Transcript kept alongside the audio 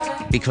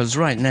Because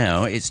right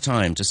now it's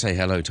time to say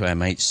hello to our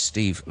mate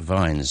Steve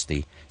Vines,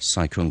 the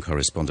Sai-Kung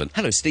correspondent.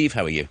 Hello, Steve.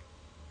 How are you?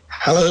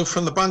 Hello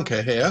from the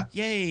bunker here.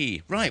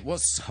 Yay! Right,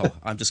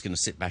 I'm just going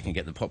to sit back and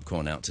get the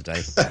popcorn out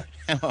today.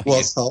 How are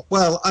What's you? hot?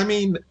 Well, I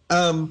mean,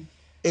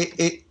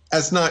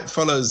 as night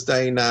follows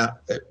day now,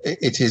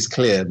 it is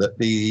clear that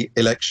the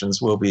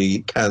elections will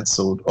be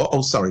cancelled.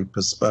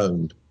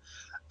 Postponed.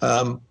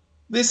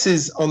 This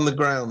is on the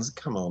grounds.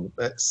 Come on,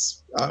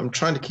 I'm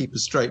trying to keep a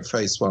straight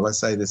face while I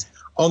say this.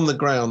 On the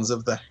grounds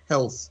of the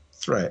health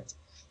threat.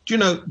 Do you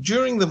know,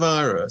 during the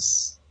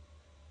virus,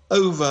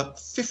 over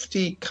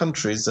 50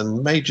 countries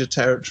and major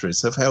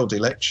territories have held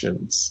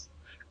elections.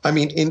 I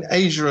mean, in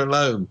Asia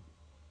alone,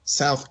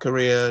 South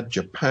Korea,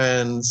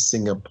 Japan,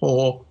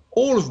 Singapore,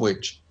 all of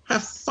which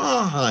have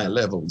far higher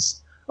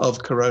levels of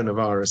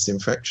coronavirus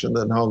infection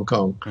than Hong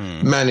Kong,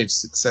 managed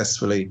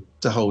successfully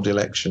to hold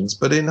elections.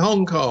 But in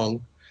Hong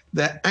Kong,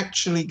 they're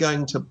actually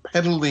going to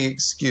peddle the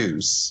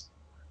excuse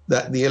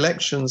that the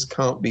elections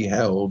can't be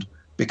held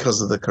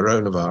because of the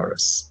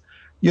coronavirus.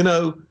 You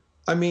know,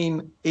 I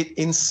mean, it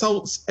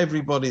insults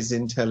everybody's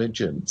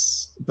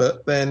intelligence.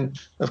 But then,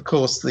 of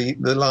course, the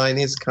line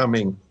is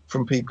coming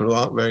from people who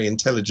aren't very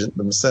intelligent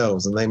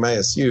themselves, and they may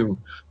assume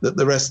that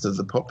the rest of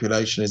the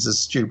population is as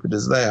stupid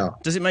as they are.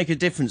 Does it make a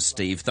difference,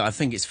 Steve, that I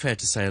think it's fair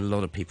to say a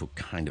lot of people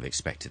kind of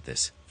expected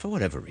this, for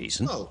whatever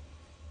reason? Well,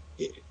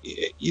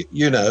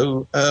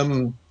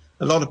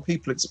 a lot of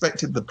people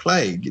expected the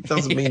plague. It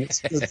doesn't mean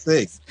it's a good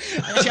thing.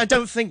 Actually, I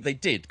don't think they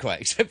did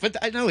quite, but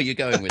I know where you're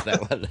going with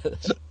that one.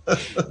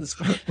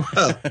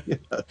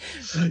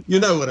 Well, you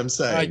know what I'm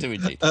saying. I do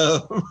indeed.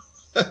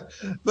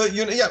 But,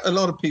 a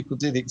lot of people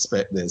did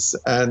expect this.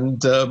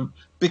 And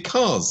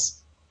because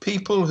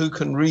people who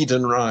can read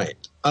and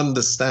write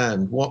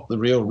understand what the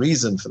real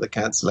reason for the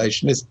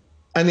cancellation is,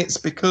 and it's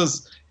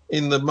because,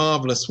 in the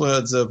marvellous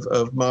words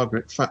of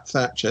Margaret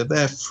Thatcher,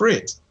 they're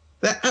frit.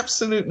 They're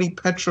absolutely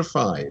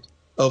petrified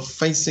of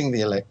facing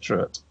the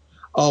electorate,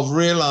 of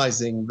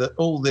realising that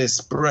all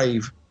this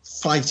brave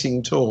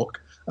fighting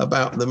talk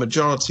about the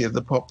majority of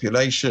the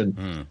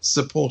population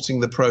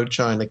supporting the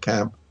pro-China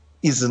camp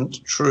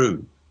isn't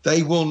true.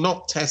 They will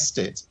not test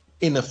it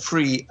in a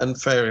free and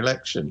fair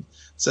election.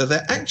 So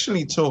they're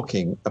actually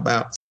talking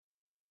about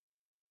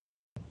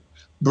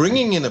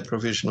bringing in a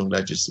provisional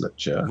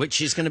legislature.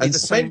 Which is going to be the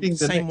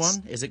same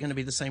one? Is it going to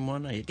be the same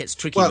one? It gets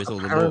tricky with all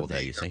the law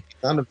there, you see.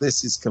 None of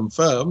this is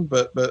confirmed,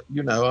 but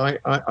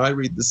I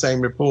read the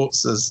same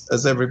reports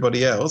as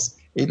everybody else.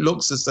 It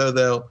looks as though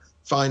they'll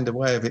find a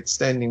way of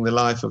extending the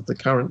life of the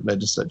current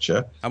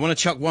legislature. I want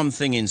to chuck one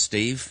thing in,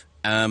 Steve.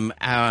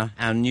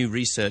 Our new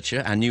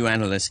researcher, our new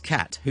analyst,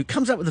 Kat, who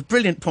comes up with a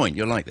brilliant point.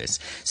 You'll like this.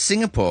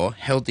 Singapore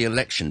held the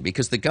election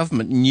because the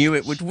government knew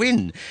it would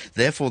win.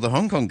 Therefore, the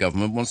Hong Kong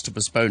government wants to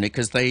postpone it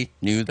because they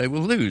knew they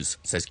will lose,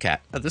 says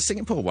Kat. But the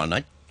Singapore one,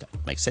 that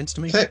makes sense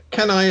to me.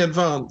 Can I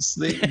advance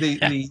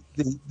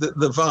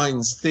the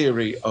Vines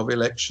theory of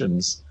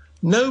elections?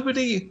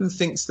 Nobody who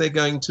thinks they're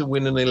going to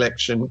win an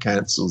election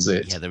cancels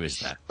it. Yeah, there is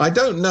that. I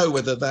don't know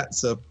whether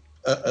that's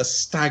a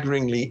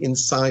staggeringly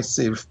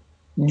incisive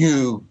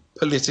new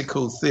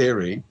political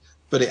theory,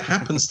 but it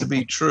happens to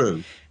be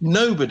true.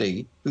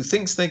 Nobody who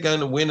thinks they're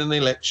going to win an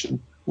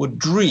election would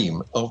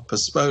dream of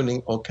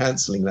postponing or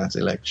cancelling that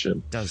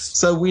election.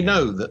 So we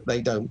know that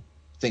they don't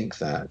think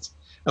that.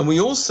 And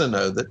we also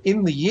know that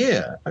in the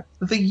year,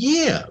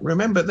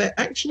 remember, they're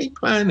actually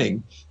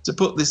planning to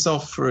put this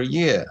off for a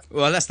year.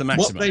 Well, that's the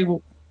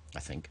maximum, I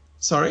think.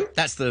 Sorry?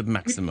 That's the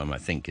maximum, I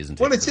think, isn't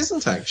it? Well, it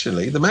isn't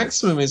actually. The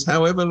maximum is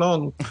however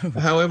long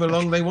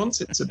they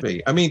want it to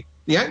be. I mean,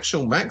 the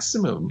actual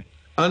maximum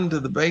under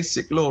the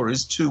basic law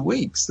is 2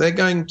 weeks. They're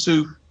going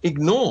to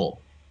ignore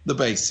the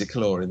basic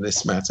law in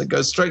this matter,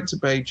 go straight to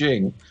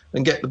Beijing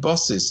and get the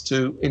bosses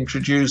to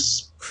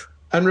introduce.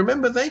 And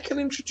remember, they can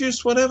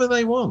introduce whatever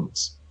they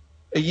want.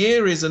 A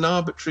year is an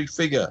arbitrary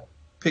figure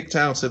picked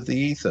out of the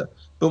ether.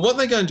 But what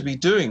they're going to be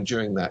doing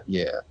during that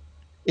year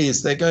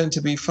is they're going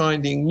to be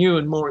finding new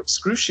and more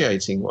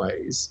excruciating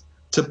ways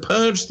to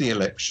purge the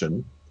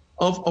election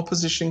of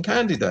opposition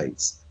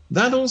candidates.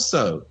 That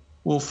also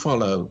will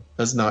follow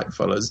as night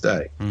follows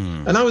day.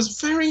 And I was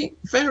very,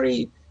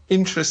 very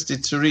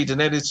interested to read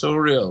an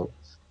editorial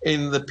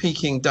in the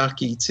Peking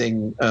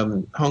duck-eating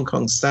Hong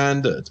Kong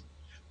Standard,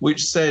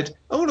 which said,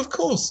 oh, of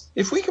course,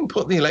 if we can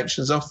put the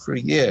elections off for a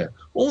year,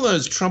 all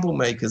those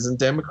troublemakers and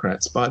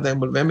Democrats by then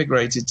will have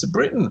emigrated to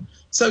Britain.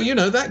 So,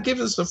 that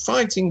gives us a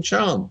fighting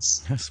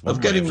chance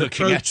of getting the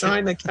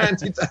pro-China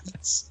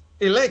candidates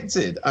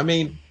elected. I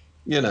mean,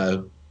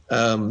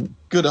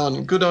 good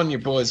on you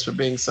boys for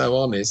being so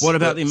honest. What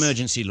about the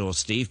emergency law,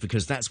 Steve?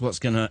 Because that's what's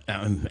going to,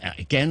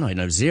 again, I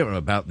know zero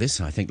about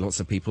this. I think lots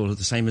of people are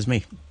the same as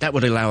me. That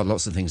would allow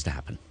lots of things to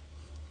happen.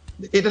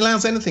 It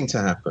allows anything to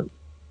happen.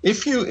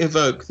 If you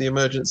evoke the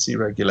emergency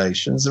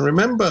regulations, and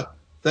remember,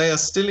 they are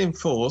still in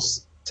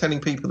force,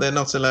 telling people they're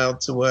not allowed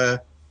to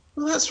wear,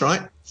 well, that's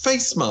right,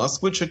 face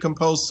masks, which are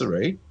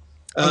compulsory.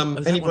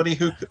 Anybody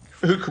who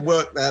can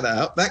work that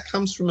out, that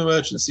comes from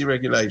emergency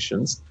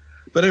regulations.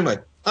 But anyway,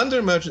 under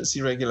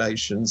emergency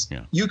regulations,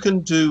 you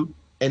can do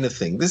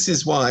anything. This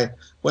is why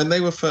when they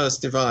were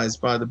first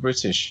devised by the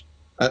British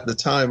at the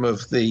time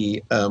of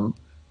the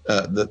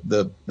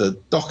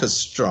Dockers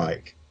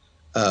strike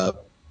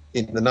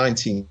in the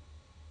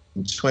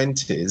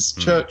 1920s,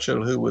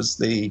 Churchill, who was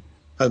the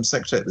Home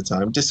Secretary at the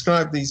time,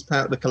 described these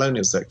the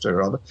Colonial Secretary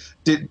rather,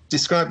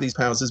 described these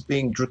powers as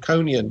being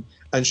draconian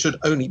and should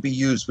only be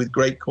used with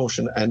great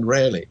caution and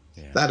rarely.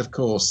 Yeah. That, of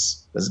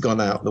course, has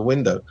gone out the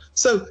window.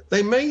 So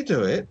they may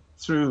do it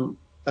through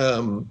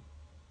the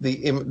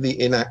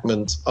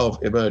enactment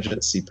of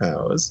emergency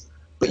powers.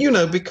 But, you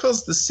know,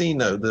 because the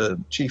CINO, the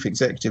chief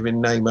executive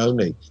in name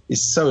only,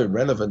 is so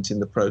irrelevant in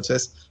the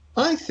protest,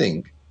 I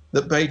think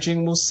that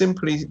Beijing will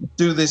simply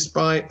do this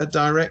by a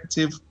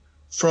directive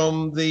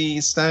from the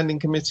Standing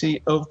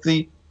Committee of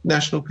the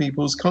National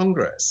People's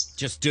Congress.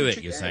 Just do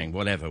it, you're saying,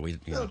 whatever.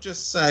 They'll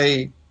just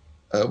say,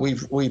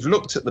 we've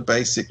looked at the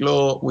basic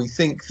law, we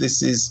think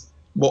this is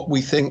what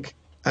we think,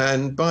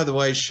 and by the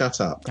way, shut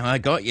up. I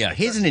got you.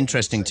 Here's an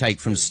interesting take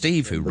from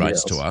Steve, who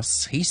writes to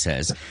us. He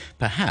says,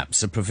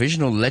 perhaps a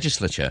provisional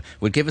legislature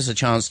would give us a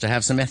chance to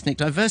have some ethnic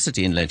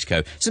diversity in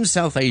LegCo. Some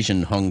South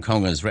Asian Hong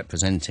Kongers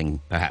representing,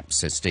 perhaps,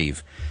 says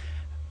Steve.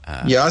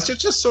 I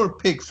just saw a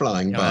pig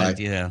flying by.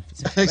 Yeah.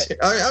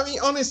 I mean,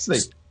 honestly,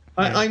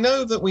 I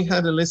know that we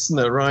had a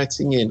listener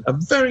writing in, a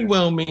very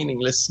well-meaning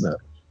listener,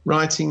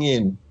 writing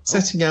in,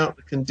 setting out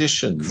the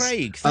conditions.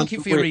 Craig, thank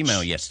you for your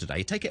email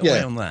yesterday. Take it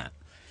away on that.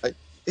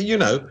 You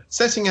know,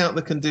 setting out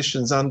the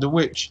conditions under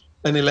which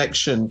an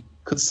election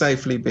could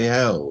safely be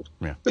held.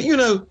 Yeah. But, you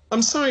know,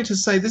 I'm sorry to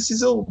say this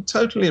is all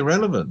totally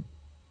irrelevant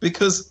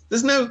because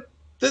there's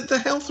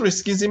the health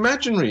risk is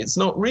imaginary. It's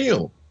not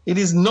real. It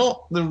is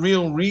not the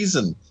real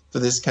reason for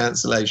this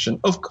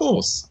cancellation. Of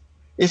course,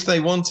 if they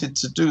wanted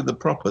to do the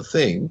proper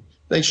thing,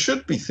 they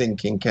should be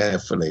thinking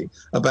carefully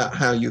about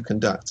how you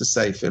conduct a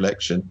safe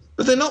election.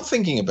 But they're not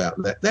thinking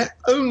about that. They're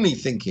only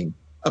thinking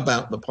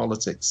about the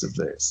politics of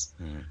this.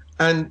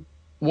 And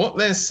what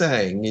they're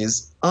saying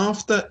is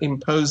after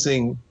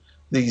imposing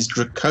these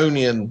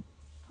draconian,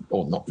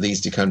 or not these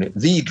draconian,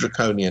 the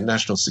draconian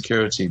national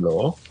security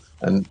law,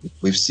 and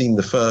we've seen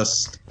the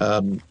first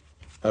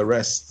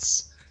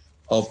arrests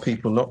of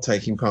people not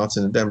taking part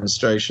in the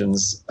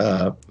demonstrations.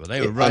 Well,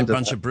 they were a right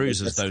bunch of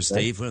bruisers, though,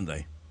 Steve, weren't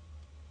they?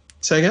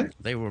 Say again?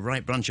 They were a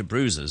right bunch of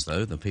bruisers,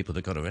 though, the people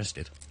that got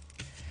arrested.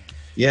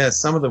 Yeah,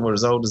 some of them were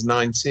as old as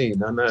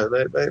 19. I know.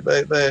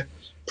 They're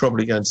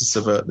probably going to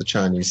subvert the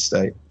Chinese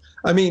state.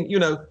 I mean, you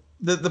know,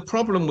 the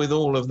problem with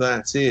all of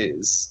that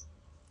is,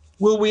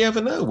 will we ever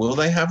know? Will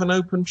they have an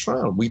open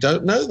trial? We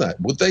don't know that.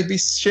 Would they be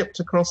shipped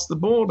across the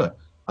border?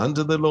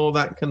 Under the law,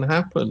 that can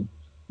happen.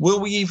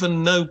 Will we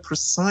even know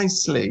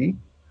precisely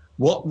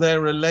what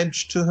they're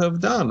alleged to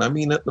have done? I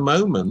mean, at the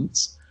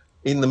moment,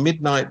 in the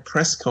midnight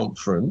press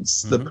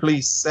conference, the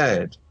police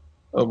said,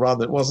 or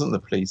rather, it wasn't the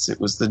police, it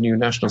was the new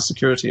National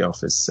Security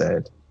Office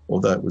said,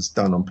 although it was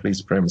done on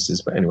police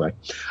premises, but anyway,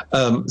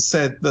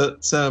 said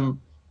that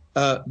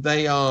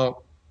they are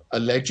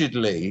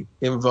allegedly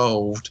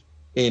involved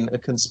in a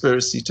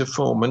conspiracy to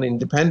form an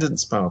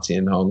independence party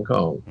in Hong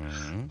Kong.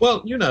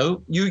 Well, you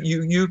know,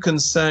 you can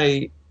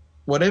say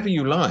whatever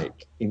you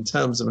like in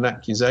terms of an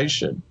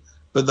accusation,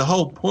 but the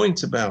whole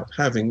point about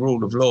having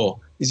rule of law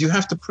is you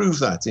have to prove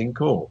that in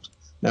court.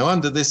 Now,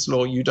 under this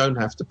law, you don't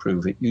have to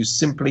prove it. You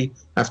simply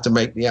have to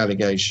make the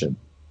allegation.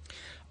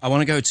 I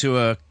want to go to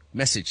a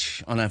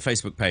message on our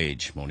Facebook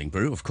page, Morning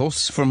Brew, of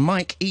course, from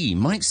Mike E.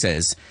 Mike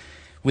says,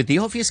 with the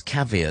obvious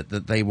caveat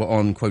that they were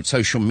on, quote,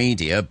 social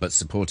media, but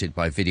supported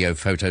by video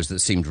photos that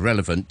seemed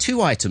relevant, two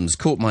items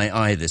caught my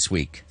eye this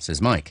week,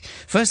 says Mike.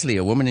 Firstly,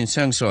 a woman in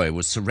Seung Soi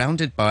was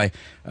surrounded by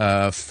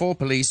 4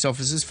 police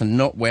officers for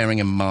not wearing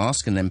a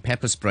mask and then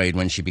pepper sprayed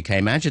when she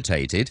became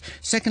agitated.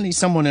 Secondly,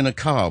 someone in a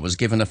car was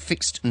given a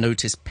fixed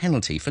notice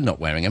penalty for not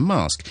wearing a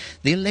mask.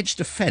 The alleged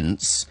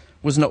offence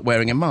was not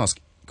wearing a mask,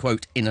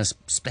 quote, in a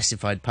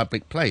specified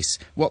public place.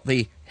 What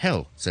the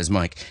hell, says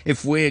Mike.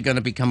 If we're going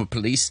to become a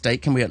police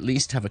state, can we at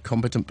least have a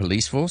competent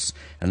police force?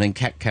 And then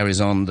Cat carries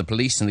on, the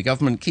police and the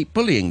government keep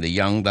bullying the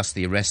young, thus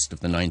the arrest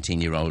of the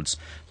 19-year-olds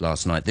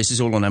last night. This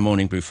is all on our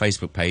Morning Brew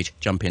Facebook page.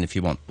 Jump in if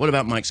you want. What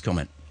about Mike's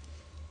comment?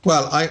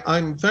 Well,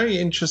 I'm very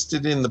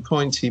interested in the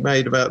point he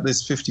made about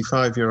this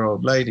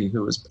 55-year-old lady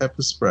who was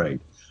pepper sprayed.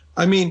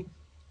 I mean,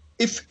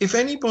 if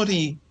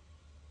anybody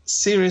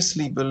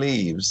seriously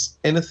believes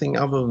anything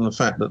other than the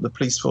fact that the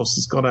police force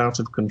has got out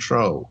of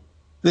control,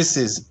 this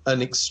is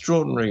an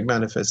extraordinary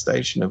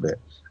manifestation of it.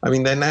 I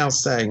mean, they're now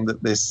saying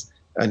that this,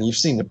 and you've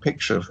seen a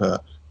picture of her,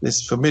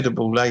 this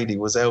formidable lady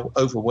was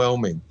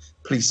overwhelming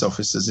police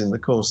officers in the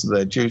course of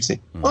their duty.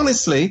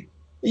 Honestly,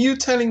 are you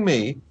telling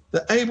me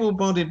that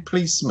able-bodied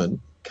policemen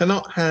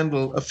cannot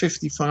handle a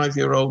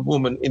 55-year-old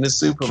woman in a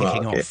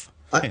supermarket?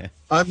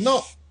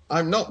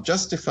 I'm not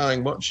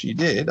justifying what she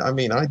did. I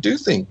mean, I do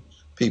think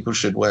people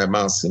should wear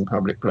masks in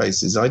public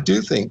places. I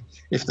do think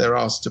if they're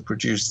asked to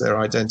produce their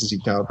identity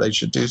card, they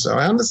should do so.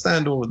 I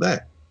understand all of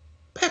that.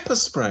 Pepper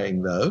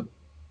spraying, though,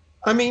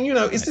 I mean, you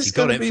know, is this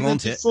going to be the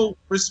default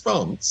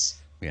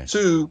response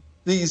to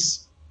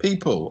these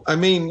people? I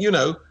mean, you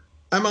know,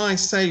 am I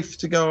safe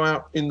to go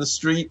out in the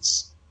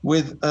streets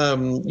with, I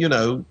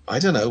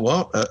don't know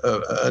what,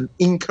 an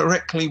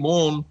incorrectly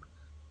worn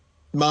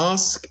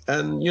mask.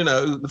 And,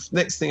 the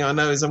next thing I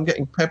know is I'm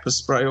getting pepper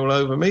spray all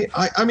over me.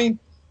 I mean,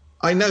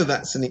 I know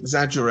that's an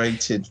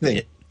exaggerated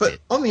thing. But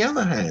on the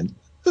other hand,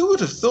 who would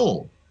have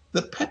thought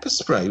that pepper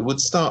spray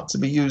would start to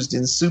be used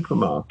in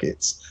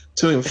supermarkets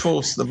to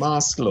enforce the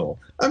mask law?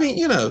 I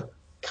mean,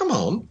 come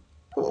on,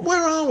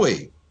 where are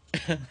we?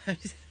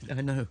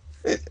 I know.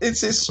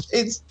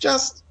 It's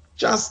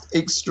just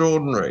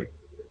extraordinary.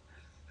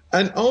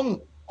 And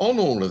on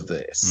all of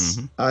this,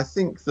 I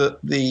think that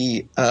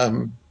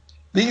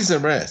these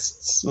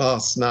arrests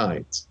last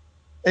night,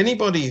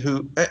 anybody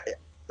who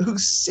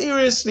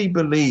seriously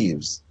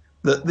believes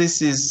that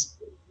this is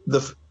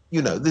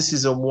this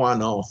is a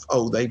one-off,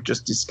 oh, they've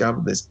just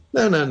discovered this.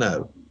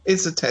 No.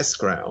 It's a test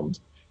ground.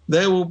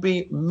 There will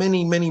be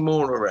many, many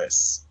more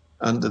arrests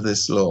under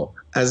this law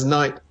as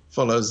night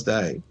follows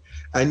day.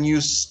 And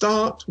you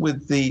start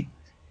with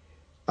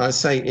I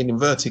say in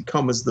inverted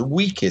commas, the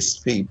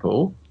weakest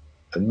people,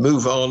 and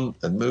move on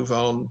and move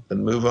on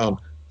and move on.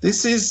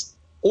 This is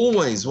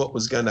always what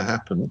was going to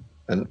happen,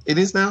 and it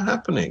is now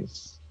happening.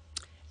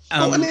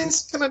 And then,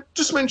 can I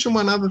just mention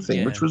one other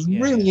thing, which was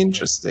really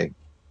interesting?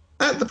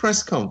 At the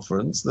press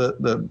conference,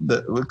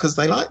 because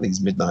they like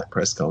these midnight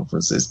press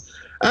conferences,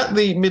 at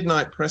the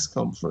midnight press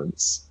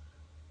conference,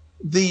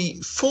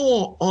 the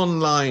 4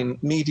 online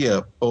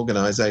media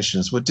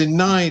organizations were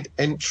denied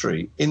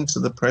entry into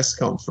the press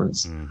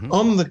conference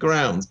on the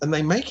grounds, and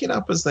they make it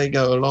up as they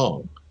go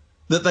along,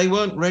 that they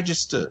weren't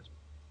registered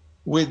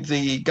with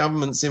the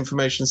government's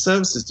Information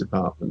Services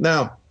Department.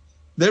 Now,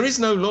 there is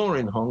no law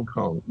in Hong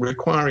Kong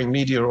requiring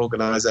media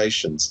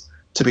organizations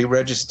to be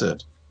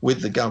registered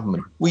with the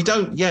government. We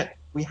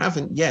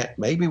haven't yet,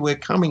 maybe we're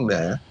coming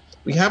there,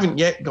 we haven't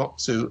yet got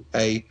to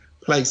a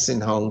place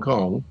in Hong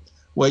Kong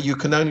where you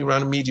can only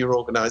run a media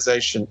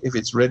organization if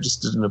it's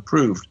registered and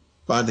approved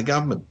by the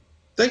government.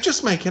 They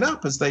just make it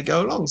up as they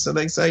go along. So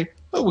they say,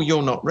 oh, well,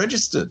 you're not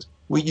registered.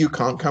 Well, you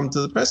can't come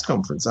to the press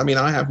conference. I mean,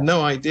 I have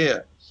no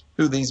idea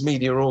who these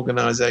media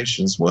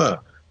organizations were,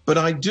 but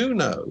I do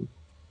know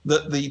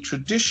that the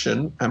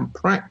tradition and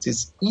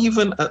practice,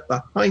 even at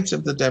the height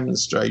of the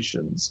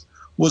demonstrations,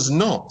 was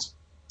not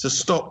to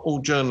stop all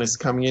journalists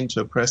coming into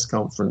a press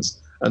conference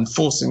and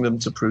forcing them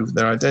to prove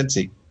their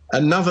identity.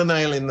 Another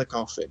nail in the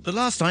coffin. The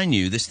last I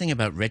knew, this thing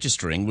about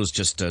registering was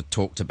just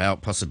talked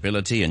about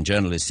possibility, and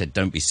journalists said,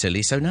 don't be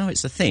silly. So now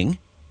it's a thing.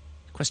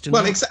 Question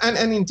mark?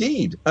 And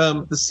indeed,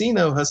 the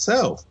CINO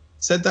herself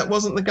said that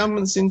wasn't the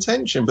government's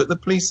intention, but the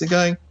police are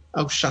going,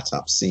 oh, shut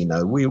up,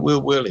 CINO.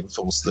 We'll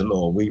enforce the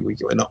law. We're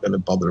not going to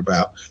bother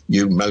about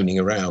you moaning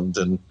around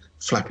and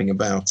flapping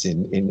about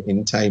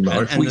in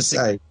Tamar.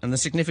 And the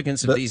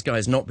significance of these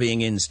guys not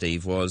being in,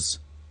 Steve, was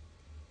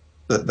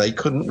that they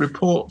couldn't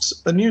report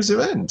a news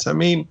event. I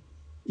mean,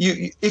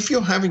 if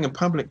you're having a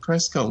public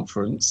press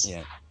conference,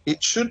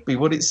 it should be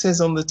what it says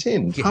on the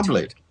tin,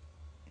 public.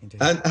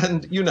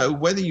 And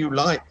whether you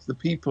like the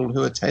people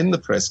who attend the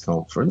press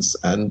conference,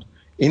 and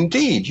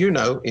indeed,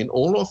 in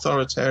all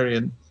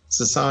authoritarian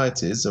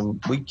societies,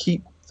 and we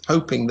keep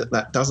hoping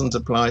that doesn't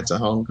apply to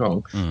Hong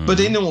Kong, but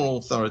in all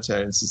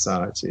authoritarian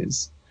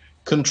societies,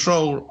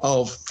 control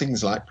of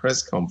things like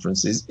press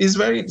conferences is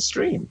very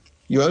extreme.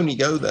 You only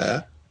go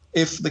there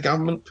if the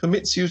government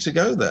permits you to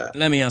go there.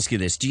 Let me ask you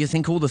this. Do you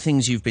think all the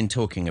things you've been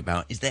talking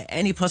about, is there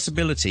any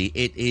possibility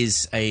it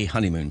is a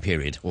honeymoon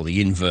period, or the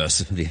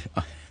inverse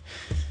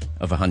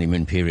of a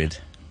honeymoon period?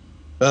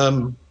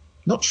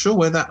 Not sure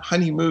where that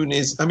honeymoon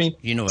is. I mean,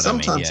 you know what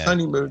sometimes I mean, yeah.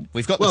 Honeymoon...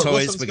 We've got the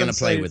toys, we're going to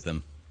play with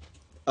them.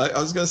 I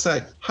was going to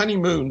say,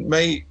 honeymoon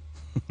may,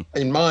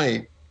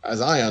 as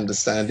I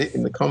understand it,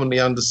 in the commonly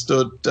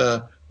understood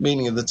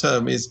meaning of the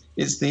term, it's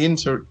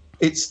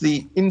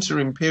the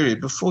interim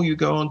period before you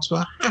go on to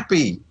a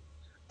happy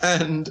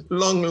and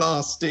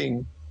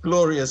long-lasting,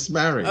 glorious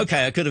marriage.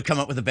 Okay, I could have come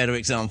up with a better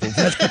example.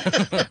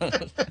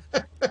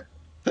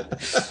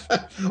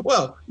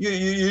 Well,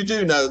 you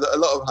do know that a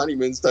lot of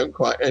honeymoons don't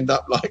quite end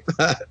up like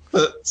that.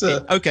 But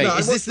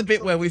is this the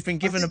bit where we've been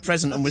given a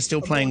present and we're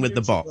still playing with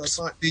the box?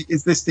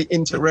 Is this the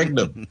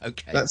interregnum?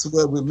 Okay. That's a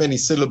word with many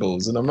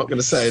syllables, and I'm not going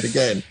to say it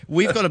again.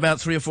 We've got about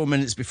 3 or 4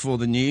 minutes before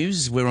the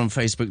news. We're on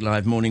Facebook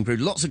Live Morning Brew.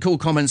 Lots of cool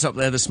comments up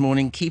there this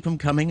morning. Keep them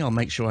coming. I'll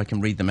make sure I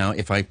can read them out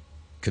if I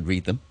could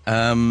read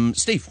them.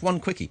 Steve, one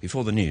quickie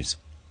before the news.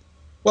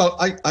 Well,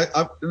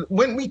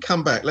 when we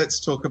come back, let's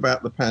talk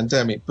about the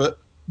pandemic, but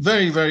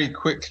very, very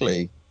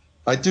quickly,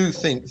 I do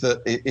think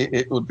that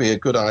it would be a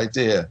good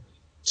idea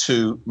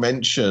to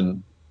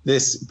mention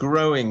this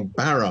growing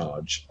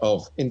barrage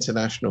of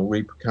international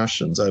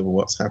repercussions over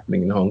what's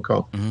happening in Hong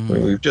Kong. I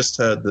mean, we've just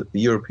heard that the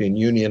European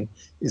Union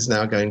is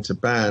now going to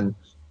ban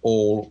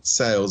all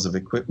sales of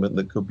equipment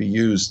that could be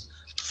used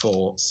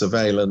for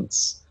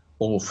surveillance,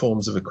 all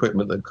forms of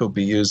equipment that could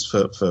be used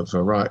for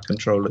riot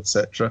control,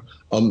 etc.,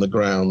 on the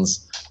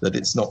grounds that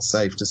it's not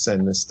safe to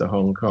send this to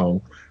Hong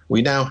Kong.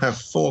 We now have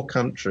 4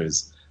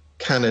 countries,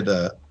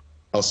 Canada,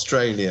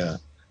 Australia,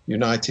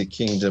 United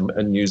Kingdom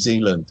and New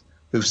Zealand,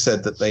 who've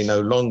said that they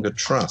no longer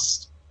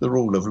trust the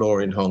rule of law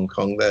in Hong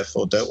Kong,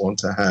 therefore don't want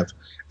to have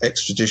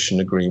extradition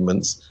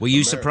agreements. Were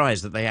you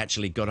surprised that they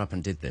actually got up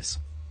and did this?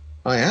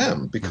 I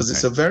am, because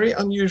it's a very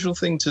unusual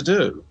thing to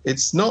do.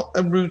 It's not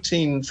a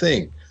routine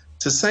thing.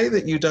 To say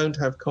that you don't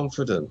have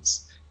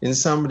confidence in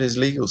somebody's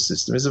legal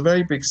system is a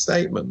very big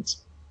statement.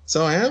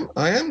 So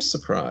I am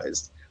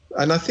surprised.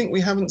 And I think we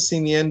haven't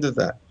seen the end of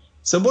that.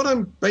 So what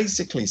I'm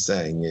basically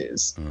saying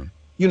is,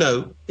 you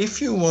know,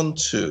 if you want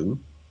to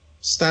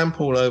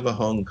stamp all over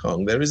Hong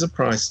Kong, there is a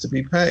price to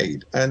be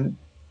paid, and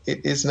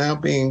it is now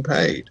being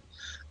paid.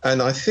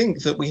 And I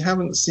think that we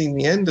haven't seen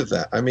the end of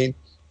that. I mean,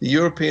 the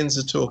Europeans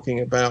are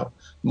talking about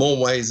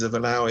more ways of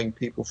allowing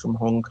people from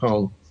Hong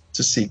Kong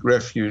to seek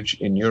refuge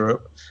in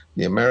Europe.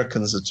 The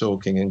Americans are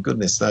talking, and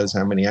goodness knows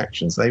how many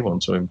actions they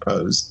want to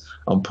impose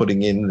on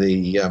putting in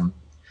the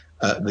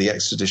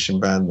extradition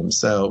ban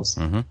themselves.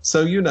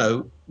 So, you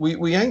know,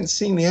 we ain't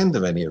seen the end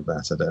of any of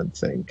that, I don't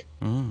think.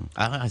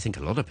 I think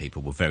a lot of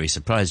people were very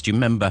surprised. Do you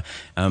remember,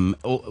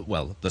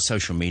 the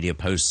social media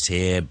posts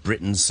here,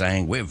 Britain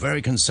saying, we're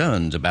very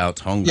concerned about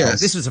Hong Kong. Yes.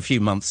 This was a few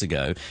months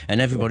ago,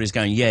 and everybody's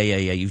going, yeah,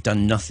 you've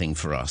done nothing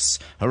for us.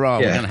 Hurrah,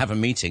 we're going to have a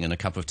meeting and a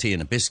cup of tea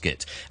and a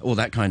biscuit, all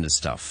that kind of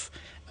stuff.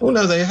 Well,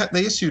 no,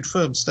 they issued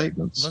firm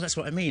statements. Well, that's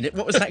what I mean.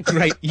 What was that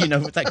great,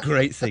 that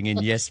great thing in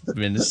Yes,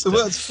 Minister? The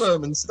words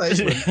firm and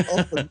statement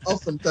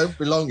often don't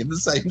belong in the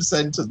same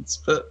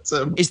sentence. But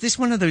is this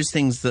one of those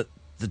things that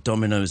the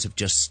dominoes have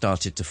just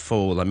started to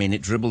fall? I mean,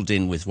 it dribbled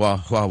in with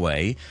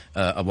Huawei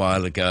a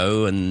while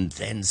ago, and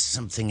then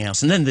something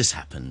else, and then this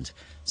happened.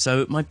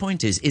 So my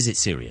point is it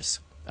serious?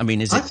 I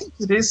mean, is it? I think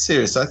it is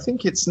serious. I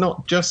think it's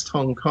not just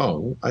Hong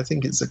Kong. I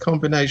think it's a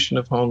combination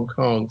of Hong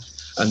Kong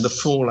and the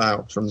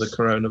fallout from the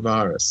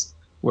coronavirus,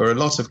 where a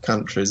lot of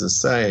countries are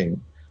saying,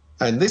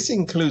 and this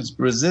includes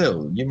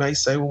Brazil. You may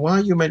say, well, why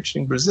are you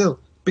mentioning Brazil?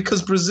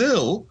 Because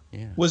Brazil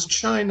was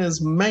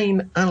China's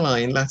main ally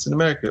in Latin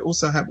America. It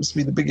also happens to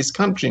be the biggest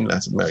country in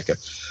Latin America.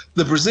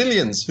 The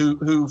Brazilians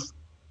who've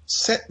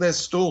set their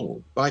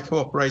stall by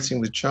cooperating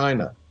with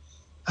China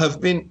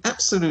have been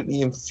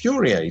absolutely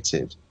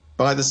infuriated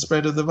by the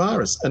spread of the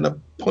virus and are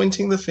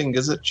pointing the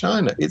fingers at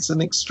China. It's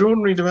an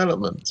extraordinary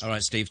development. All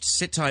right, Steve,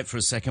 sit tight for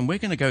a second. We're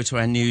going to go to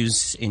our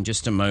news in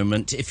just a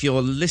moment. If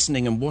you're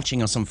listening and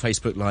watching us on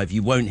Facebook Live,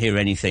 you won't hear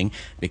anything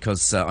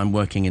because I'm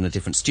working in a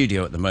different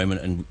studio at the moment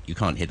and you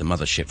can't hear the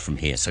mothership from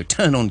here. So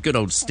turn on good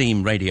old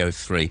Steam Radio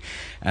 3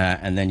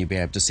 and then you'll be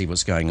able to see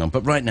what's going on.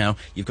 But right now,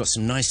 you've got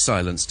some nice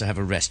silence to have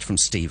a rest from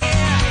Steve.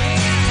 RTHK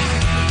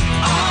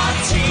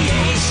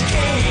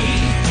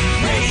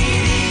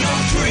Radio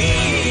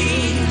 3.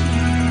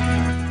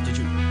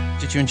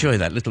 Did you enjoy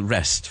that little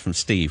rest from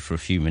Steve for a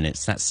few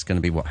minutes? That's going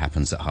to be what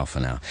happens at half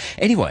an hour.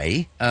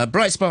 Anyway,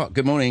 Bright Spark,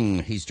 good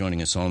morning. He's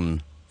joining us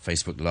on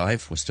Facebook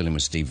Live. We're still in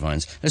with Steve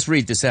Vines. Let's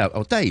read this out.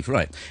 Oh, Dave,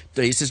 right.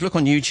 He says, look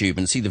on YouTube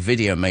and see the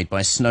video made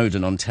by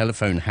Snowden on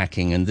telephone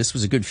hacking. And this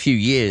was a good few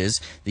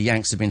years. The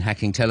Yanks have been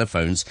hacking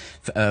telephones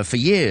for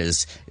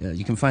years.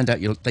 You can find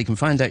out they can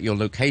find out your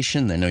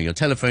location. They know your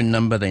telephone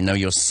number. They know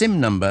your SIM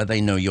number.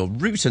 They know your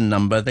router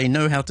number. They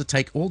know how to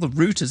take all the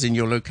routers in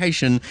your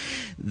location.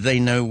 They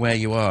know where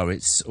you are.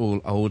 It's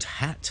all old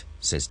hat,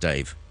 says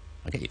Dave.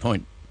 I get your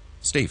point.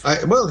 Steve.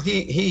 Well,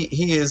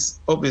 he is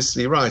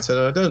obviously right, and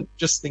I don't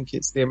just think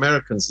it's the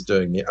Americans are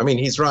doing it. I mean,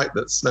 he's right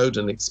that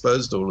Snowden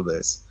exposed all of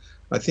this.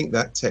 I think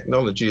that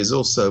technology is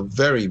also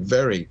very,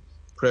 very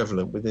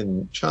prevalent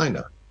within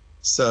China.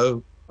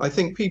 So I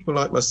think people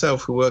like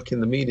myself who work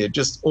in the media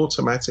just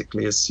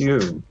automatically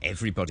assume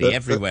everybody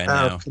everywhere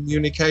now our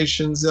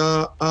communications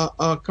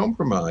are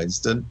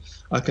compromised. And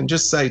I can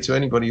just say to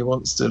anybody who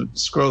wants to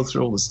scroll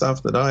through all the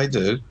stuff that I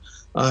do,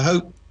 I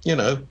hope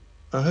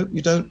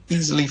you don't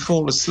easily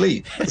fall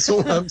asleep. That's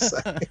all I'm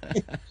saying.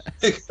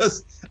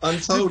 Because I'm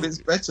told it's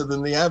better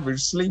than the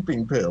average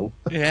sleeping pill.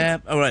 Yeah.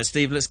 All right,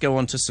 Steve, let's go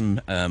on to some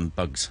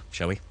bugs,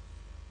 shall we?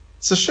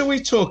 So shall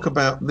we talk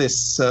about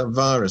this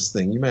virus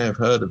thing? You may have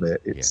heard of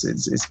it.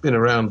 It's been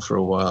around for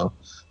a while.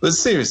 But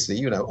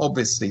seriously,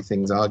 obviously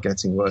things are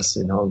getting worse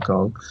in Hong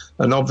Kong.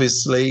 And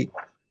obviously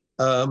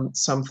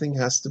something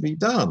has to be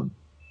done.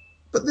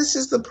 But this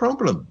is the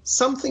problem.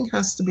 Something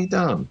has to be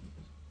done.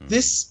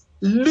 This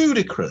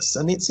ludicrous,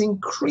 and it's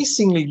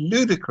increasingly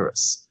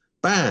ludicrous,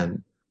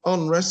 ban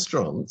on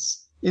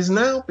restaurants is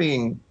now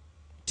being...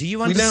 Do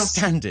you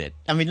understand it?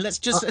 I mean, let's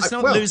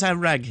not lose our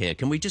rag here.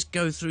 Can we just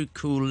go through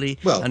coolly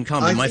and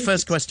calmly? My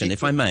first question,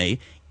 if I may,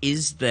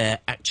 is there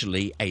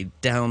actually a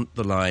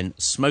down-the-line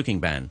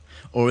smoking ban?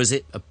 Or is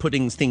it a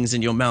putting things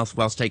in your mouth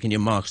whilst taking your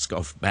mask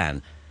off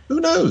ban?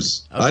 Who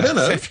knows? Okay. I don't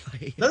know.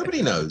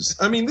 Nobody knows.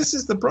 I mean, this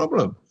is the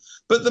problem.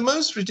 But the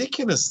most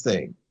ridiculous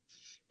thing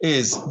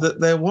is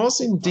that there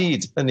was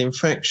indeed an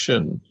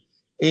infection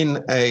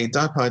in a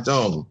Dai Pai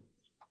Dong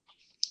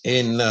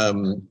in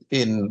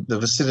the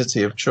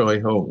vicinity of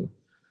Choi Hung.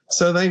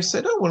 So they've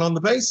said, oh, well, on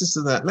the basis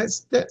of that,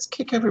 let's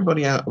kick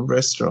everybody out of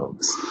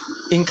restaurants,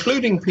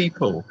 including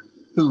people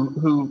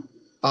who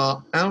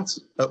are out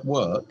at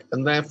work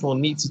and therefore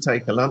need to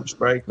take a lunch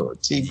break or a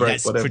tea break,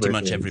 That's whatever. Pretty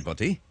much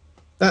everybody.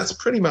 That's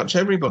pretty much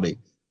everybody.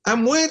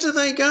 And where do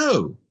they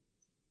go?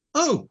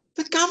 Oh,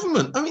 The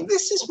government, I mean,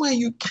 this is where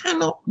you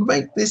cannot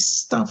make this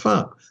stuff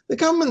up. The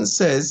government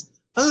says,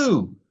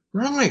 oh,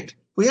 right,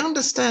 we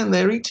understand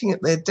they're eating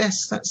at their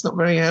desks. That's not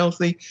very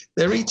healthy.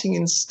 They're eating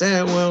in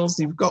stairwells.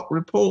 You've got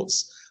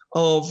reports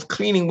of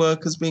cleaning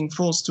workers being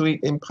forced to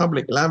eat in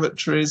public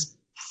lavatories.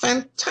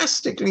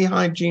 Fantastically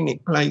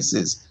hygienic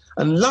places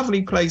and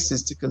lovely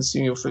places to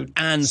consume your food.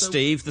 And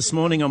Steve, this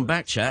morning on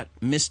Backchat,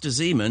 Mr.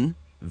 Zeman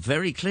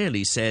very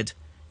clearly said,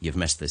 you've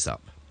messed this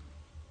up.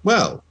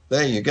 Well,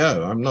 there you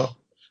go.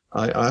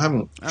 I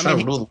haven't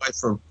travelled all the way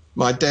from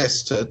my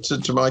desk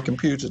to my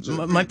computer.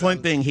 My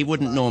point being, he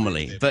wouldn't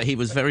normally, but he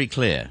was very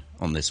clear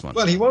on this one.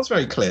 Well, he was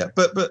very clear.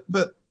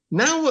 But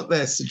now what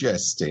they're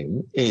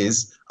suggesting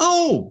is,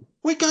 oh,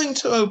 we're going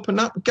to open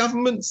up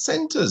government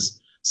centres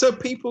so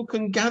people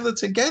can gather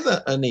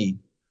together and eat.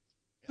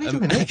 Wait a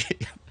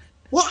minute.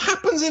 What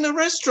happens in a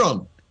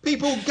restaurant?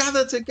 People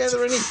gather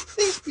together and eat.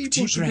 These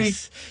people should be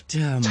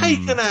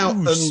taken out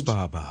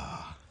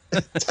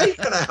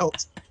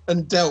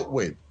and dealt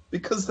with,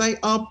 because they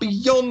are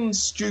beyond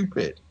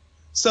stupid.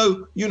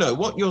 So, you know,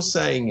 what you're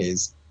saying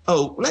is,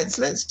 oh,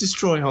 let's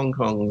destroy Hong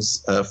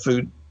Kong's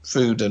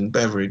food and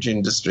beverage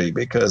industry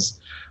because,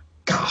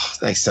 God,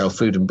 they sell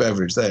food and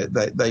beverage.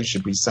 They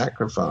should be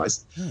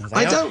sacrificed.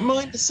 I don't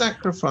mind the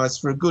sacrifice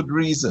for a good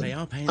reason.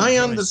 I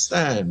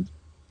understand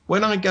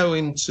when I go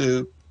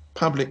into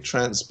public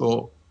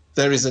transport,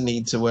 there is a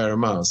need to wear a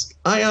mask.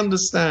 I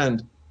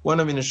understand when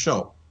I'm in a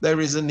shop, there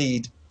is a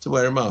need to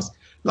wear a mask.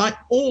 Like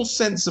all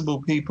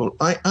sensible people,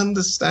 I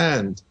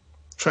understand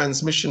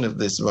transmission of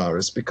this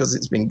virus because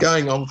it's been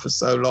going on for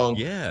so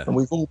long, and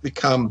we've all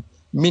become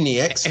mini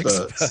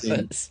experts.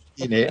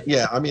 In it.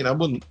 Yeah, I mean, I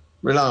wouldn't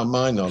rely on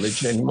my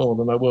knowledge any more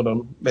than I would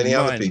on many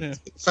other people. Yeah.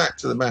 The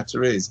fact of the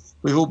matter is,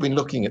 we've all been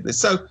looking at this.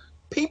 So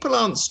people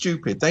aren't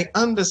stupid. They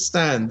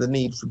understand the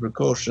need for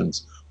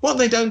precautions. What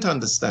they don't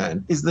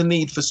understand is the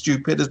need for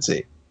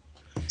stupidity.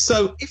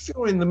 So if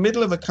you're in the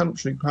middle of a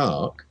country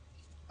park,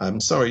 I'm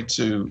sorry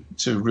to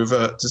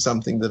revert to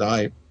something that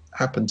I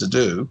happen to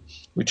do,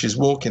 which is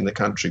walk in the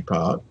country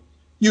park,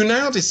 you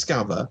now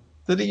discover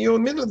that in the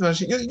middle of the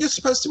country, you're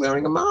supposed to be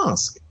wearing a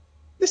mask.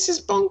 This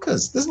is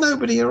bonkers. There's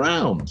nobody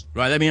around.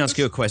 Right, let me ask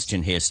you a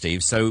question here,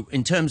 Steve. So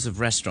in terms of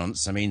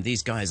restaurants, I mean,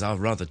 these guys are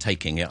rather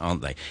taking it,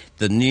 aren't they?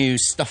 The new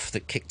stuff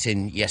that kicked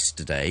in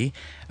yesterday,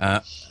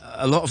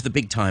 a lot of the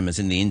big-timers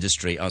in the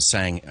industry are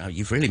saying, oh,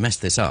 you've really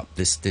messed this up.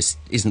 This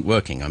isn't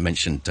working. I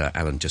mentioned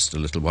Alan just a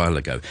little while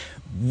ago.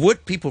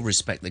 Would people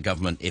respect the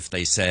government if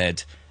they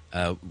said,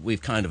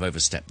 we've kind of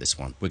overstepped this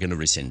one, we're going to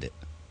rescind it?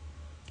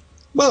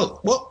 Well,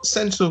 what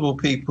sensible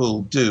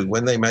people do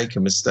when they make a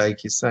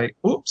mistake is say,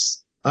 oops,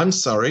 I'm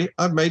sorry,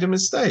 I've made a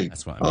mistake.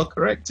 That's what I mean. I'll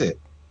correct it.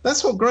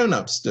 That's what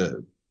grown-ups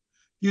do.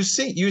 You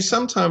see, you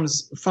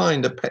sometimes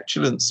find a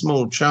petulant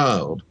small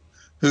child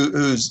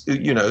who's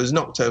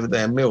knocked over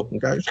their milk and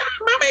goes,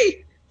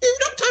 Mummy, you've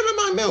knocked over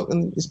my milk.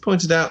 And it's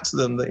pointed out to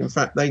them that, in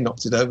fact, they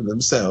knocked it over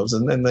themselves,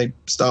 and then they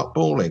start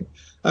bawling.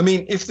 I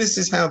mean, if this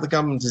is how the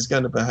government is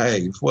going to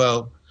behave,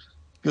 well,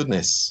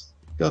 goodness,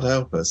 God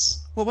help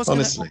us. Well,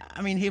 honestly.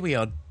 I mean, here we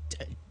are.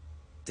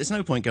 There's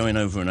no point going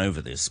over and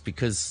over this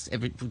because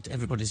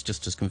everybody's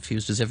just as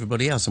confused as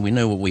everybody else, and we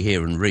know what we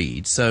hear and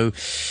read. So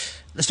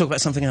let's talk about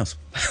something else,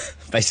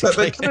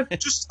 basically. But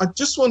I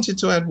just wanted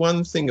to add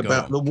one thing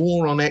about the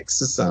war on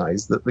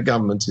exercise that the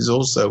government is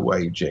also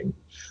waging.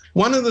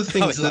 One of the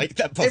things that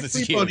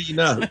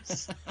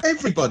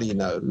everybody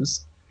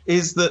knows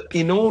is that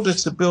in order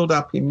to build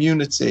up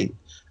immunity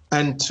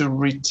and to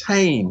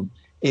retain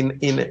in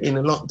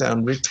a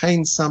lockdown,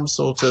 retain some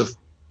sort of,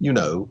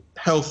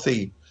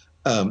 healthy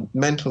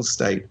mental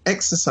state,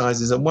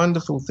 exercise is a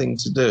wonderful thing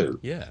to do.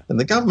 Yeah. And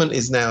the government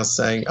is now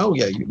saying, oh,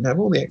 yeah, you can have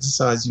all the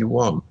exercise you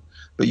want,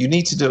 but you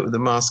need to do it with a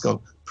mask on.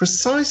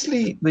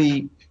 Precisely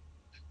the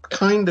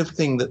kind of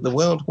thing that the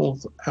World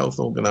Health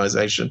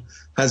Organization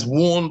has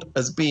warned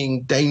as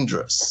being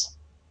dangerous.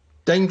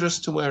 Dangerous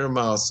to wear a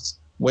mask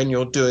when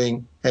you're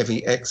doing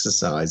heavy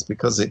exercise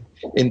because it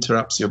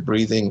interrupts your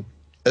breathing,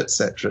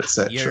 etc.,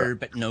 etc. Yeah,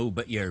 but no,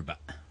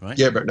 right?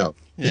 Yeah, but no.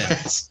 Yeah.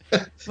 Yes.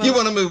 Well, you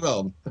want to move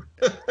on?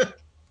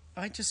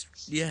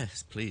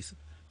 Yes, please.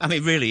 I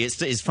mean, really,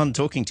 it's fun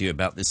talking to you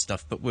about this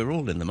stuff, but we're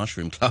all in the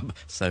Mushroom Club,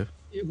 so.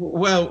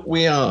 Well,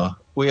 we are.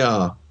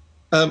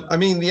 I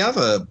mean, the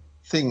other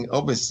thing,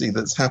 obviously,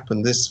 that's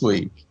happened this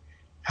week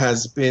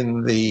has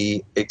been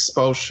the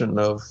expulsion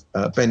of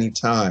Benny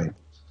Tai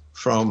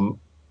from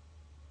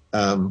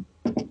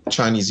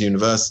Chinese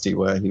University,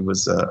 where he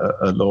was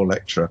a law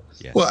lecturer.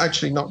 Yes. Well,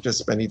 actually, not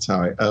just Benny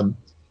Tai.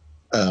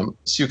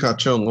 Siu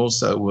Ka-chung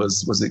also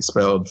was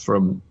expelled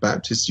from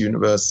Baptist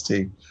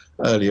University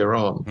earlier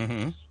on.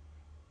 Mm-hmm.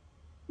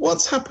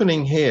 What's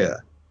happening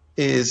here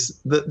is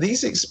that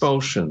these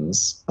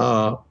expulsions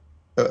are,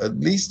 at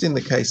least in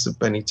the case of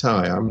Benny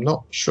Tai, I'm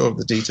not sure of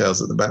the details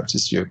of the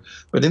Baptist U,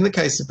 but in the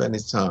case of Benny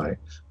Tai,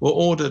 were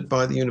ordered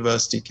by the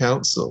University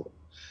Council.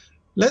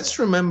 Let's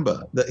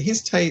remember that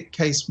his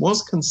case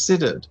was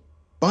considered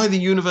by the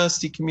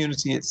university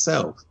community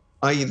itself,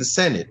 i.e. the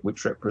Senate,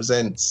 which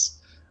represents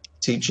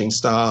teaching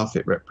staff,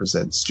 it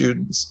represents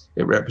students,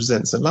 it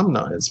represents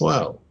alumni as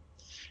well.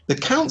 The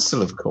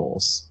council, of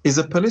course, is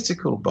a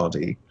political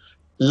body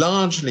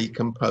largely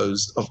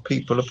composed of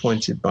people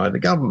appointed by the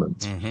government.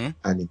 Mm-hmm.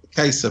 And in the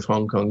case of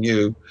Hong Kong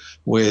U,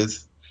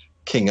 with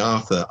King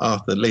Arthur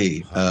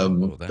Lee,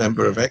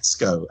 member of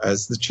EXCO,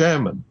 as the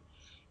chairman.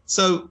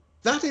 So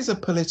that is a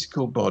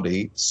political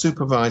body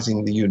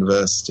supervising the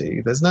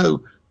university. There's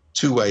no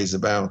two ways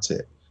about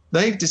it.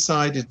 They've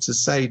decided to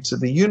say to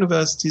the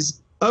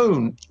university's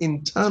own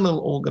internal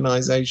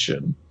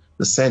organization,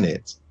 the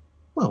Senate,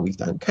 well, we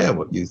don't care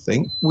what you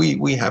think.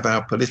 We have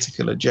our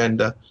political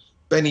agenda.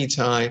 Benny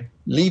Tai,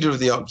 leader of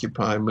the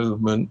Occupy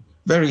movement,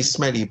 very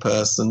smelly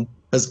person,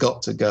 has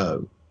got to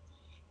go.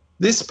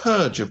 This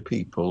purge of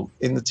people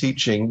in the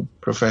teaching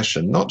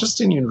profession, not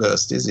just in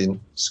universities, in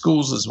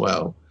schools as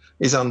well,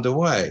 is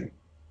underway.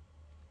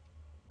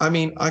 I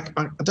mean, I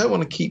don't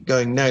want to keep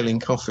going nailing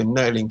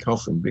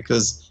coffin,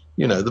 because,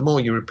 you know, the more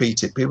you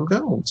repeat it, people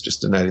go, oh, it's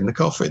just a nail in the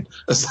coffin,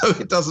 as though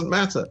it doesn't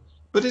matter.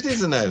 But it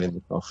is a nail in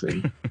the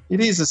coffin.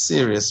 It is a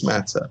serious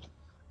matter.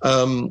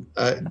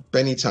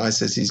 Benny Tai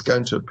says he's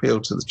going to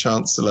appeal to the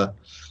Chancellor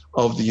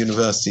of the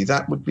university.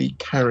 That would be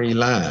Carrie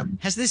Lam.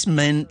 Has this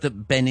meant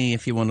that Benny,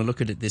 if you want to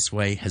look at it this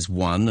way, has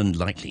won and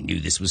likely knew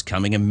this was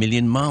coming a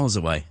million miles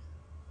away?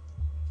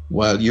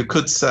 Well, you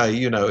could say,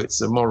 you know,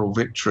 it's a moral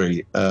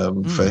victory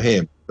for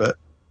him. But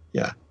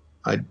yeah,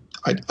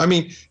 I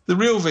mean, the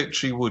real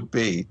victory would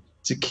be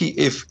to keep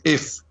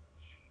if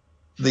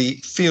the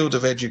field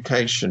of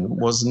education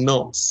was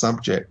not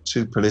subject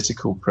to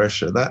political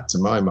pressure. That, to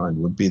my mind,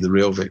 would be the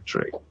real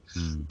victory.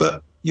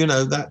 But, you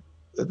know,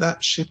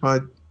 that ship, I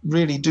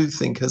really do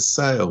think, has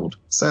sailed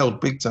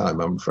big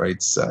time, I'm afraid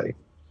to say.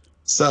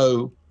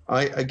 So,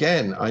 I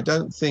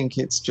don't think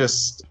it's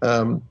just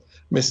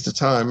Mr.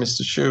 Tai and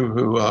Mr.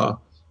 Xu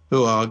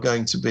who are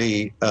going to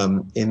be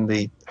in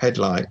the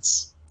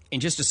headlights. In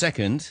just a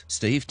second,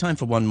 Steve, time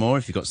for one more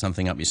if you've got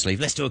something up your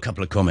sleeve. Let's do a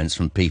couple of comments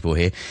from people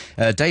here.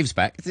 Dave's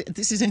back.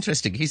 This is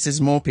interesting. He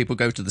says more people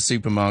go to the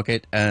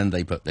supermarket and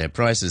they put their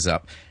prices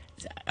up.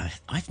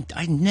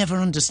 I never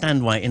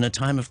understand why in a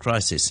time of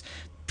crisis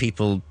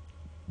people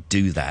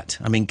do that.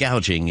 I mean,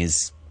 gouging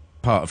is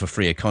part of a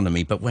free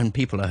economy, but when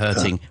people are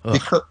hurting...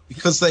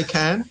 Because they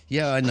can?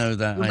 Yeah, I know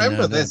that.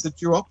 Remember, there's a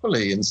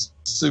duopoly in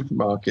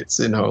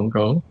supermarkets in Hong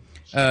Kong.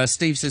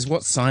 Steve says,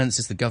 what science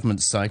is the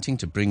government citing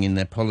to bring in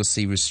their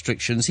policy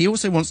restrictions? He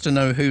also wants to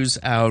know who's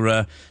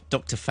our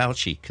Dr.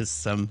 Fauci,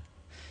 because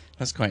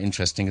that's quite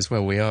interesting as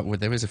well.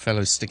 There is a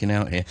fellow sticking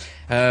out here.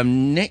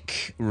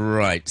 Nick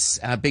writes,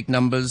 our big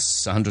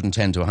numbers,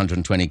 110 to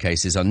 120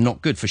 cases, are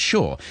not good for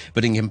sure,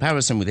 but in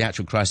comparison with the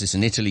actual crisis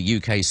in Italy,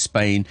 UK,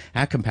 Spain,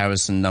 our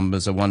comparison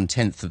numbers are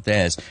 1/10 of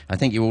theirs. I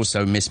think you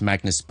also miss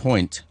Magnus'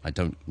 point. I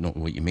don't know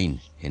what you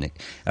mean,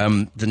 Nick.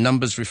 The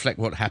numbers reflect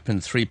what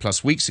happened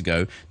 3+ weeks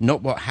ago,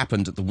 not what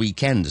happened at the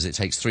weekend, as it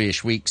takes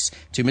 3-ish weeks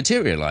to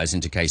materialise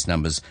into case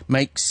numbers.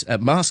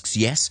 Masks,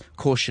 yes.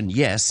 Caution,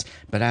 yes.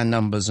 But our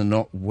numbers are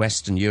not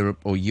Western Europe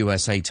or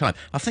USA type.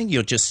 I think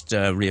you're just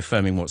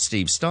reaffirming what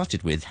Steve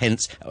started with,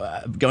 hence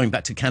going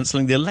back to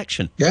cancelling the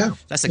election. Yeah.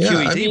 That's a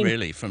QED,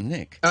 really, from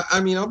Nick. I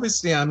mean,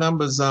 obviously our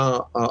numbers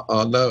are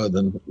lower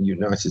than the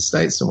United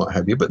States and what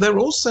have you, but they're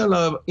also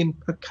lower in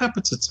per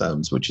capita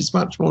terms, which is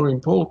much more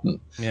important.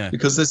 Yeah.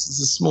 Because this is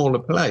a smaller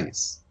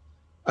place.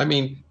 I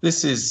mean,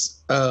 this is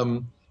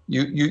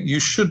you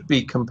should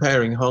be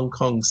comparing Hong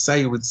Kong,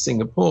 say, with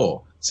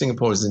Singapore.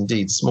 Singapore is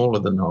indeed smaller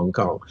than Hong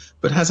Kong,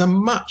 but has a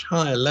much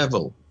higher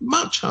level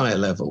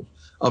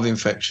of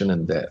infection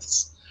and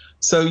deaths.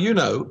 So, you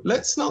know,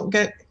 let's not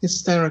get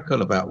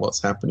hysterical about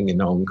what's happening in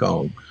Hong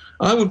Kong.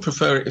 I would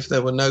prefer it if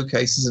there were no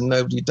cases and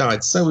nobody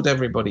died. So would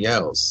everybody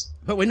else.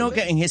 But we're not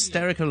getting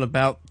hysterical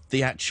about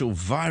the actual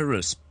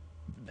virus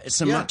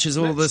so much as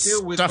all the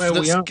stuff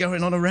that's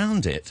going on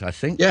around it, I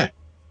think. Yeah,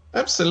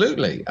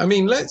 absolutely. I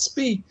mean, let's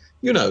be,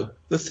 you know,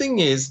 the thing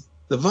is,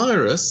 the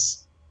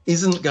virus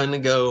isn't going to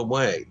go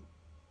away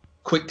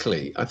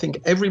quickly. I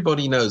think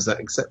everybody knows that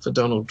except for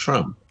Donald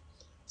Trump.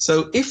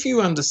 So if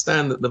you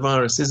understand that the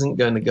virus isn't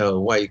going to go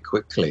away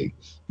quickly,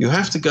 you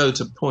have to go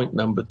to point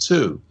number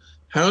 2.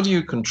 How do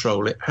you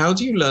control it? How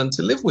do you learn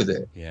to live with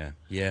it?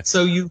 Yeah.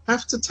 So you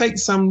have to take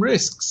some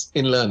risks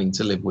in learning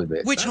to live with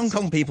it. Which Hong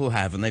Kong people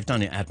have, and they've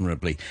done it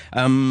admirably.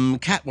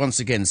 Kat,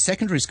 once again,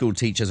 secondary school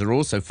teachers are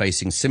also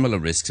facing similar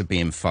risks of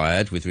being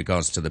fired with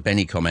regards to the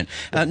Benny comment.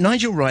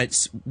 Nigel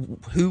writes,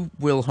 who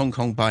will Hong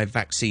Kong buy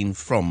vaccine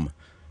from?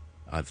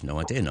 I've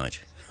no idea,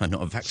 Nigel. I'm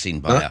not a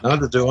vaccine buyer.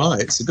 Neither do I.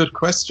 It's a good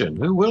question.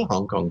 Who will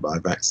Hong Kong buy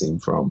vaccine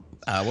from?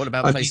 What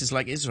about places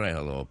like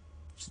Israel or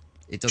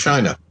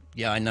China?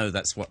 Yeah, I know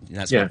that's what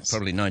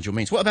probably Nigel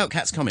means. What about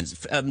Kat's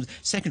comments?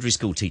 Secondary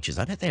school teachers,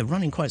 I bet they're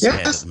running quite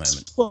scared at the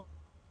moment. Well,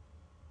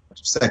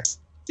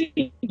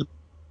 secondary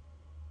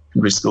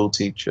school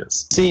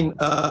teachers. Seen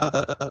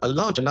a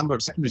larger number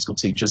of secondary school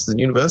teachers than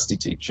university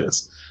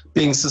teachers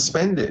being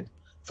suspended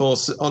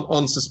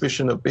on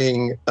suspicion of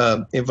being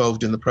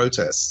involved in the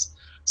protests.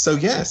 So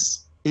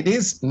yes, it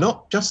is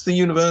not just the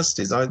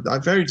universities. I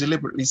very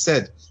deliberately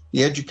said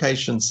the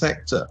education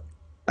sector.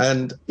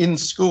 And in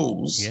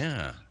schools,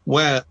 Yeah.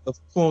 where, of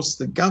course,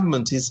 the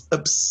government is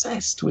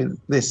obsessed with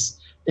this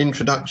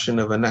introduction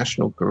of a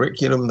national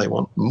curriculum. They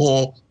want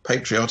more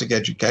patriotic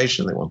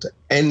education. They want to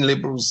end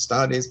liberal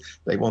studies.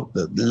 They want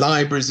the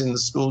libraries in the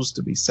schools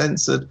to be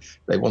censored.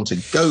 They want to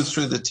go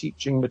through the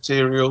teaching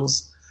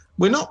materials.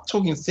 We're not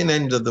talking thin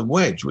end of the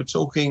wedge. We're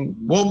talking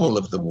wobble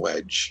of the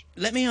wedge.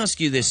 Let me ask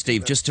you this,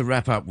 Steve, just to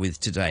wrap up with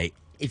today.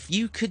 If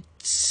you could,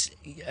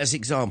 as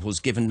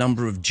examples, give a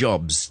number of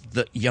jobs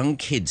that young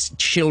kids,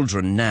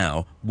 children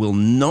now, will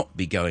not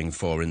be going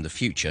for in the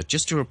future,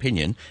 just your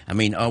opinion. I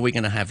mean, are we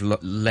going to have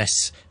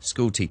less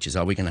school teachers?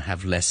 Are we going to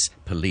have less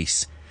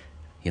police?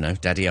 You know,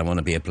 Daddy, I want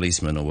to be a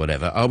policeman or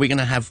whatever. Are we going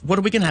to have, what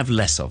are we going to have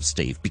less of,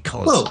 Steve?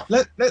 Because... Well,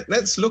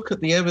 let's look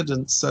at the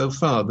evidence so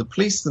far. The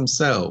police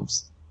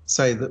themselves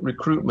say that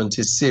recruitment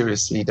is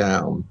seriously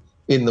down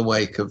in the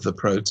wake of the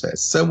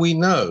protests. So we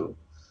know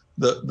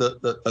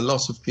that a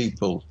lot of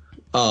people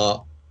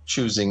are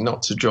choosing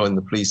not to join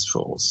the police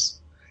force.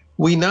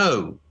 We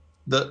know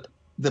that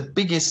the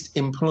biggest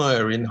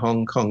employer in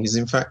Hong Kong is,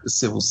 in fact, the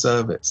civil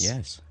service.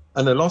 Yes.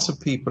 And a lot of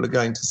people are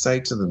going to say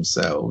to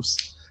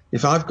themselves,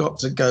 if I've got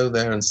to go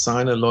there and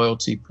sign a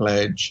loyalty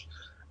pledge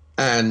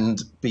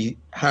and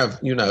have,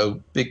 you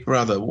know, Big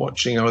Brother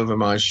watching over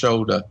my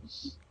shoulder.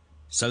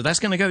 So that's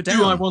going to go down.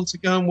 Do I want to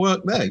go and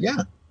work there?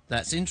 Yeah.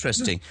 That's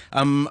interesting.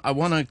 I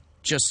want to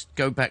just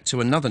go back to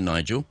another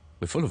Nigel.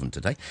 We're full of them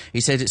today. He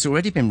said it's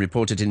already been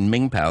reported in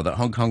Mingpao that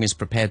Hong Kong is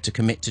prepared to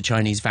commit to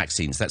Chinese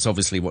vaccines. That's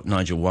obviously what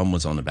Nigel 1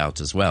 was on about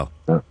as well.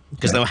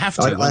 Because they'll have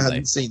to, I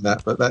hadn't seen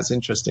that, but that's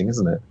interesting,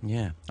 isn't it?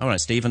 Yeah. All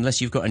right, Steve,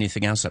 unless you've got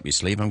anything else up your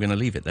sleeve, I'm going to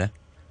leave it there.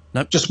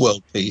 Nope. Just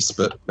world peace,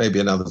 but maybe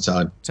another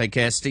time. Take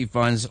care. Steve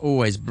Vines,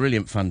 always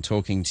brilliant fun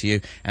talking to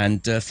you.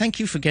 And thank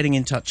you for getting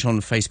in touch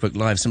on Facebook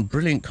Live. Some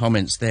brilliant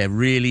comments there.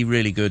 Really,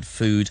 really good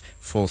food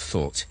for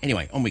thought.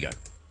 Anyway, on we go.